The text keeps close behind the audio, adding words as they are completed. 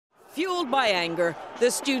Fueled by anger, the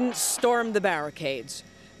students stormed the barricades.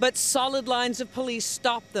 But solid lines of police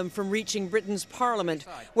stopped them from reaching Britain's Parliament,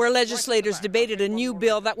 where legislators debated a new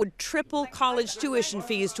bill that would triple college tuition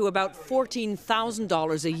fees to about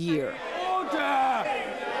 $14,000 a year. Order!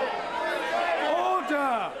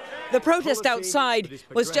 Order! The protest outside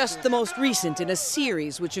was just the most recent in a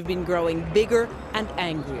series which have been growing bigger and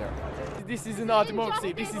angrier. This isn't our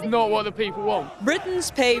democracy. This is not what the people want.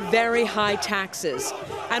 Britons pay very high taxes,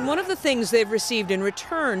 and one of the things they've received in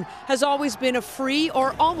return has always been a free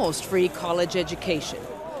or almost free college education.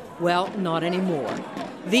 Well, not anymore.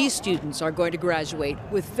 These students are going to graduate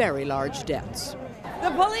with very large debts.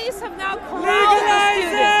 The police have now corralled the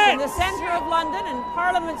students in the centre of London in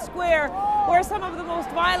Parliament Square, where some of the most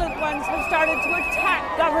violent ones have started to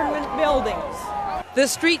attack government buildings. The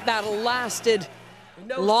street battle lasted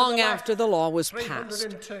long after the law was passed.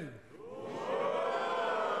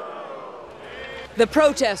 The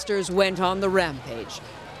protesters went on the rampage.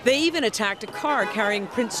 They even attacked a car carrying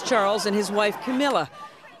Prince Charles and his wife Camilla.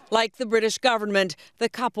 Like the British government, the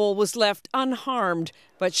couple was left unharmed,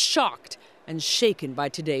 but shocked and shaken by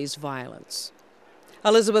today's violence.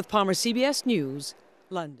 Elizabeth Palmer, CBS News,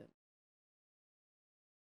 London.